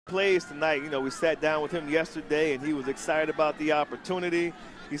Plays tonight. We sat down with him yesterday, and he was excited about the opportunity.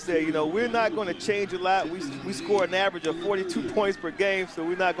 He said, we're not going to change a lot. We score an average of 42 points per game, so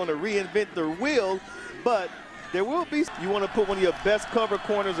we're not going to reinvent the wheel, but there will be. You want to put one of your best cover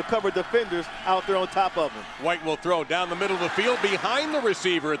corners or cover defenders out there on top of him. White will throw down the middle of the field behind the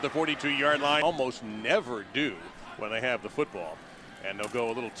receiver at the 42-yard line. Almost never do when they have the football. And they'll go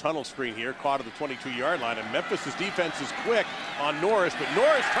a little tunnel screen here, caught at the 22-yard line. And Memphis' defense is quick on Norris, but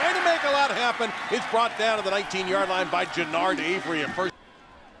Norris trying to make a lot happen. It's brought down to the 19-yard line by Jannard Avery. And first,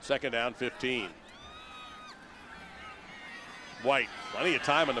 second down, 15. White, plenty of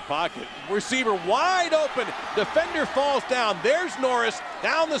time in the pocket. Receiver wide open. Defender falls down. There's Norris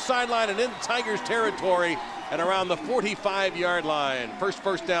down the sideline and into Tigers territory and around the 45-yard line.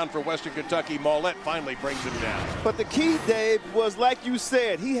 First down for Western Kentucky. Mollett finally brings him down. But the key, Dave, was like you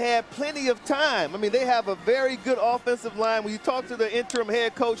said, he had plenty of time. I mean, they have a very good offensive line. When you talk to the interim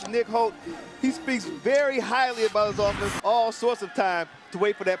head coach, Nick Holt, he speaks very highly about his offense, all sorts of time to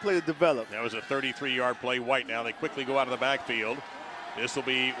wait for that play to develop. That was a 33-yard play. White now, they quickly go out of the backfield. This will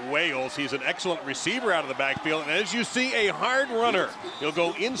be Wales. He's an excellent receiver out of the backfield. And as you see, a hard runner. He'll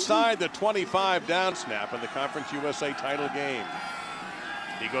go inside the 25 down snap in the Conference USA title game.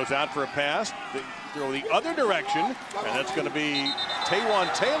 He goes out for a pass. They throw the other direction. And that's going to be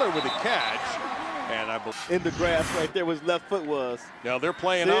Taywan Taylor with a catch. And I believe in the grass right there where his left foot was. Now they're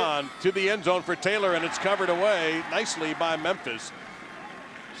playing on to the end zone for Taylor, and it's covered away nicely by Memphis.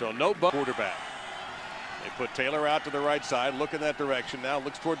 So no quarterback. They put Taylor out to the right side, look in that direction, now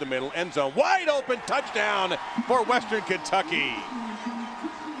looks toward the middle, end zone, wide open, touchdown for Western Kentucky.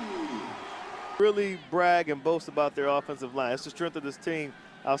 Really brag and boast about their offensive line. It's the strength of this team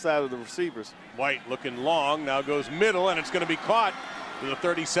outside of the receivers. White looking long, now goes middle, and it's going to be caught to the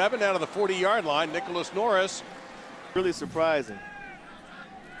 37, down to the 40-yard line. Nicholas Norris. Really surprising.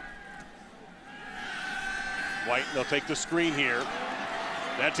 White, they'll take the screen here.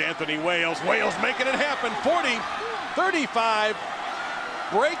 That's Anthony Wales. Wales making it happen. 40, 35,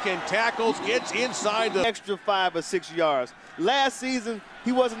 breaking tackles, gets inside the extra 5 or 6 yards. Last season,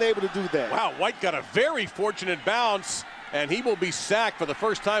 he wasn't able to do that. Wow, White got a very fortunate bounce, and he will be sacked for the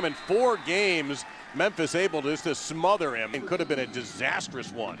first time in 4 games. Memphis able to smother him, and could have been a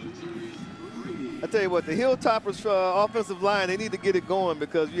disastrous one. I tell you what, the Hilltoppers offensive line, they need to get it going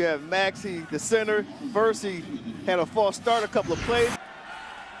because you have Maxey, the center. First, he had a false start a couple of plays.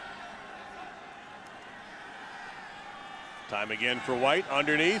 Time again for White,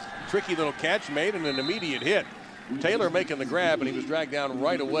 underneath. Tricky little catch made and an immediate hit. Taylor making the grab, and he was dragged down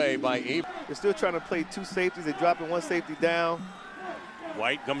right away by Avery. They're still trying to play 2 safeties. They're dropping 1 safety down.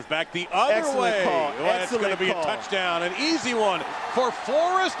 White comes back the other Excellent way. Call. Well, it's going to be a touchdown, an easy one for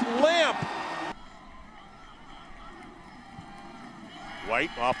Forrest Lamp. White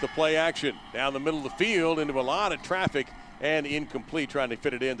off the play action, down the middle of the field into a lot of traffic and incomplete, trying to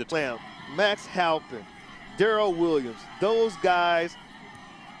fit it in. Lamp, Max Halpin, Darrell Williams, those guys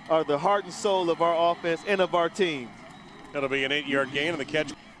are the heart and soul of our offense and of our team. That'll be an 8-yard gain on the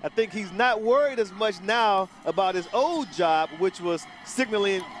catch. I think he's not worried as much now about his old job, which was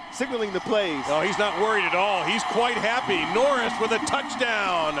signaling the plays. No, he's not worried at all. He's quite happy. Norris with a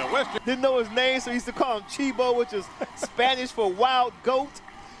touchdown. Western didn't know his name, so he used to call him Chibo, which is Spanish for wild goat.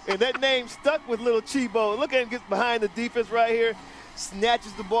 And that name stuck with little Chibo. Look at him get behind the defense right here.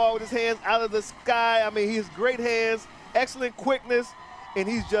 Snatches the ball with his hands out of the sky. I mean, he has great hands, excellent quickness, and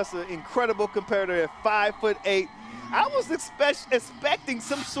he's just an incredible competitor at 5'8". I was expecting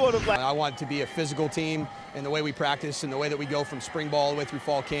some sort of I want it to be a physical team in the way we practice and the way that we go from spring ball all the way through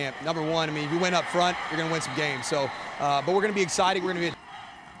fall camp. Number one, I mean, if you win up front, you're going to win some games. So, but we're going to be excited. We're going to be.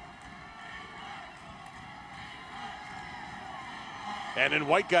 And then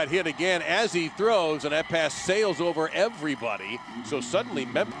White got hit again as he throws, and that pass sails over everybody. So suddenly,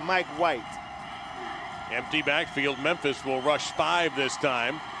 Mike White. Empty backfield. Memphis will rush 5 this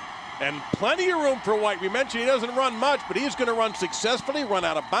time. And plenty of room for White. We mentioned he doesn't run much, but he is going to run successfully, run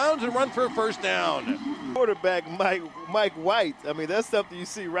out of bounds, and run for a first down. Quarterback Mike White. I mean, that's something you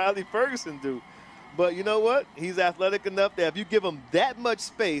see Riley Ferguson do. But you know what? He's athletic enough that if you give him that much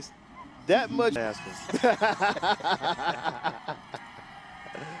space, that much.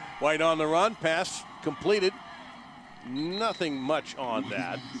 White on the run, pass completed. Nothing much on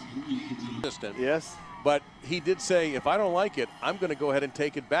that. Yes. But he did say, if I don't like it, I'm going to go ahead and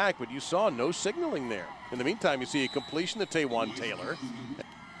take it back. But you saw no signaling there. In the meantime, you see a completion to Taywan Taylor.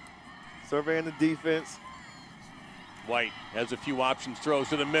 Surveying the defense. White has a few options, throws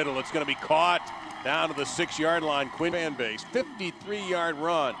to the middle. It's going to be caught down to the 6-yard line. Quinn fan base, 53-yard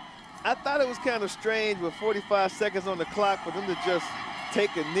run. I thought it was kind of strange with 45 seconds on the clock for them to just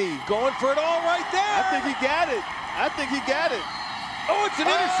take a knee. Going for it all right there. I think he got it. I think he got it. Oh, it's an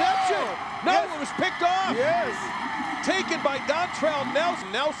interception. No, yes. It was picked off. Yes. Taken by Dontrell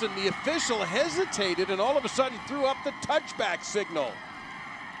Nelson. Nelson, the official, hesitated and all of a sudden threw up the touchback signal.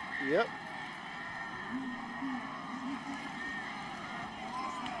 Yep.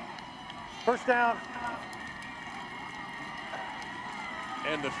 First down.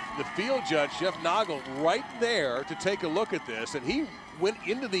 And the field judge, Jeff Nagel, right there to take a look at this, and he went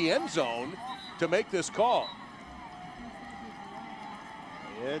into the end zone to make this call.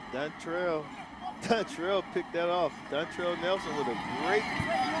 Yeah, Dontrell picked that off. Dontrell Nelson with a great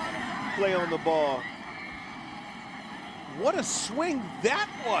play on the ball. What a swing that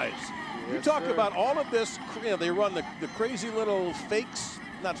was. Yes, You talk sir. about all of this, they run the crazy little fakes,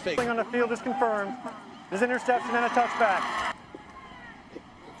 not fakes. On the field is confirmed. There's an interception and a touchback.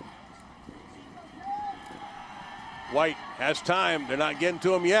 White has time. They're not getting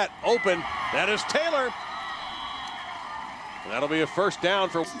to him yet. Open. That is Taylor. And that'll be a first down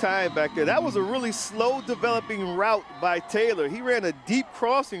for Time back there. That was a really slow developing route by Taylor. He ran a deep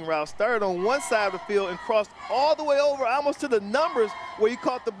crossing route, started on one side of the field and crossed all the way over almost to the numbers where he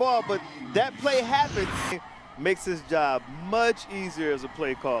caught the ball. But that play happened. Makes his job much easier as a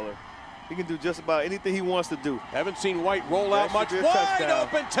play caller. He can do just about anything he wants to do. Haven't seen White roll out much. should be a Wide touchdown.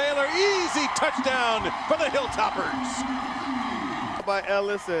 open Taylor. Easy touchdown for the Hilltoppers. By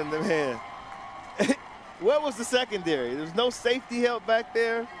Ellis and the man. What was the secondary? There's no safety help back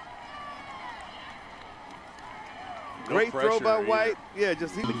there. No Great throw by pressure White. Yeah,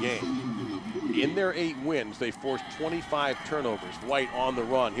 just the game. In their 8 wins, they forced 25 turnovers. White on the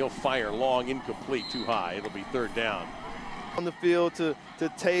run. He'll fire long, incomplete, too high. It'll be third down. on the field to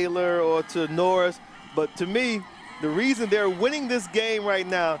Taylor or to Norris. But to me, the reason they're winning this game right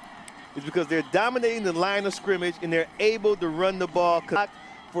now is because they're dominating the line of scrimmage and they're able to run the ball.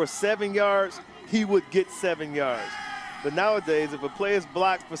 For 7 yards, he would get 7 yards. But nowadays, if a player is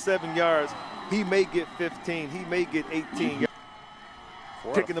blocked for 7 yards, he may get 15, he may get 18 yards.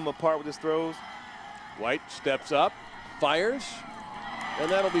 Picking them apart with his throws. White steps up, fires,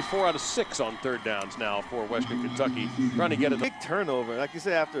 and that'll be 4 out of 6 on third downs now for Western Kentucky. Trying to get it. Big turnover, like you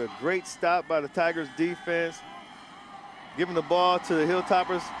said, after a great stop by the Tigers defense, giving the ball to the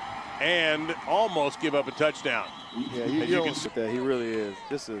Hilltoppers. And almost give up a touchdown. Yeah, you can see that. He really is.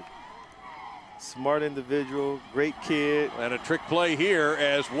 Just a smart individual, great kid. And a trick play here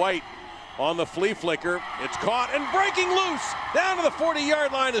as White on the flea flicker. It's caught and breaking loose. Down to the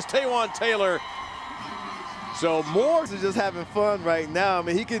 40-yard line is Taywan Taylor. So Moore is just having fun right now. I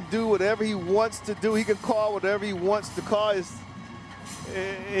mean, he can do whatever he wants to do. He can call whatever he wants to call.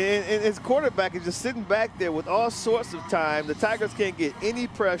 And his quarterback is just sitting back there with all sorts of time. The Tigers can't get any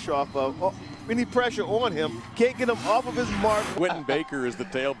pressure any pressure on him. Can't get him off of his mark. Quentin Baker is the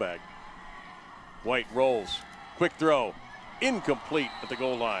tailback. White rolls. Quick throw. Incomplete at the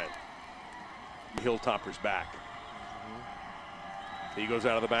goal line. Hilltoppers back. He goes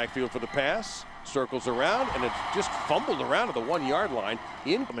out of the backfield for the pass. Circles around, and it's just fumbled around at the 1-yard line.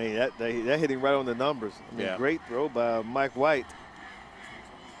 I mean, that hitting right on the numbers. I mean, yeah. Great throw by Mike White.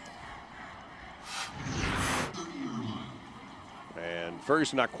 And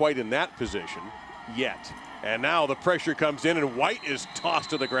Ferguson not quite in that position yet. And now the pressure comes in, and White is tossed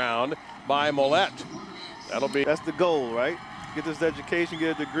to the ground by Mollett. That's the goal, right? Get this education,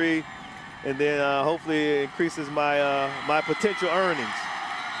 get a degree, and then hopefully it increases my my potential earnings.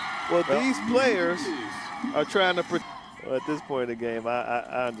 Well, these players are trying to well, at this point in the game,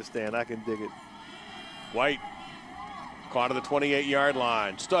 I understand. I can dig it. White caught at the 28-yard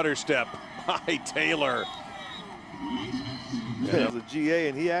line. Stutter step by Taylor. Yeah, he's a GA,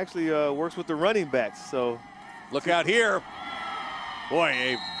 and he actually works with the running backs. So look out here. Boy,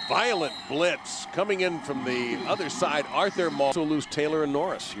 a violent blitz coming in from the other side. Arthur Maul. Also lose Taylor and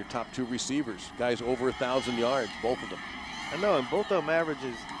Norris, your top 2 receivers. Guys over 1,000 yards, both of them. I know, and both of them average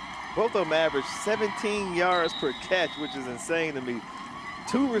 17 yards per catch, which is insane to me.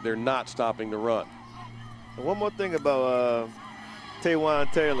 They're not stopping the run. And one more thing about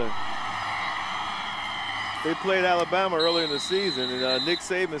Taywan Taylor. They played Alabama earlier in the season, and Nick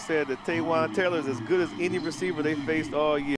Saban said that Taywan Taylor is as good as any receiver they faced all year.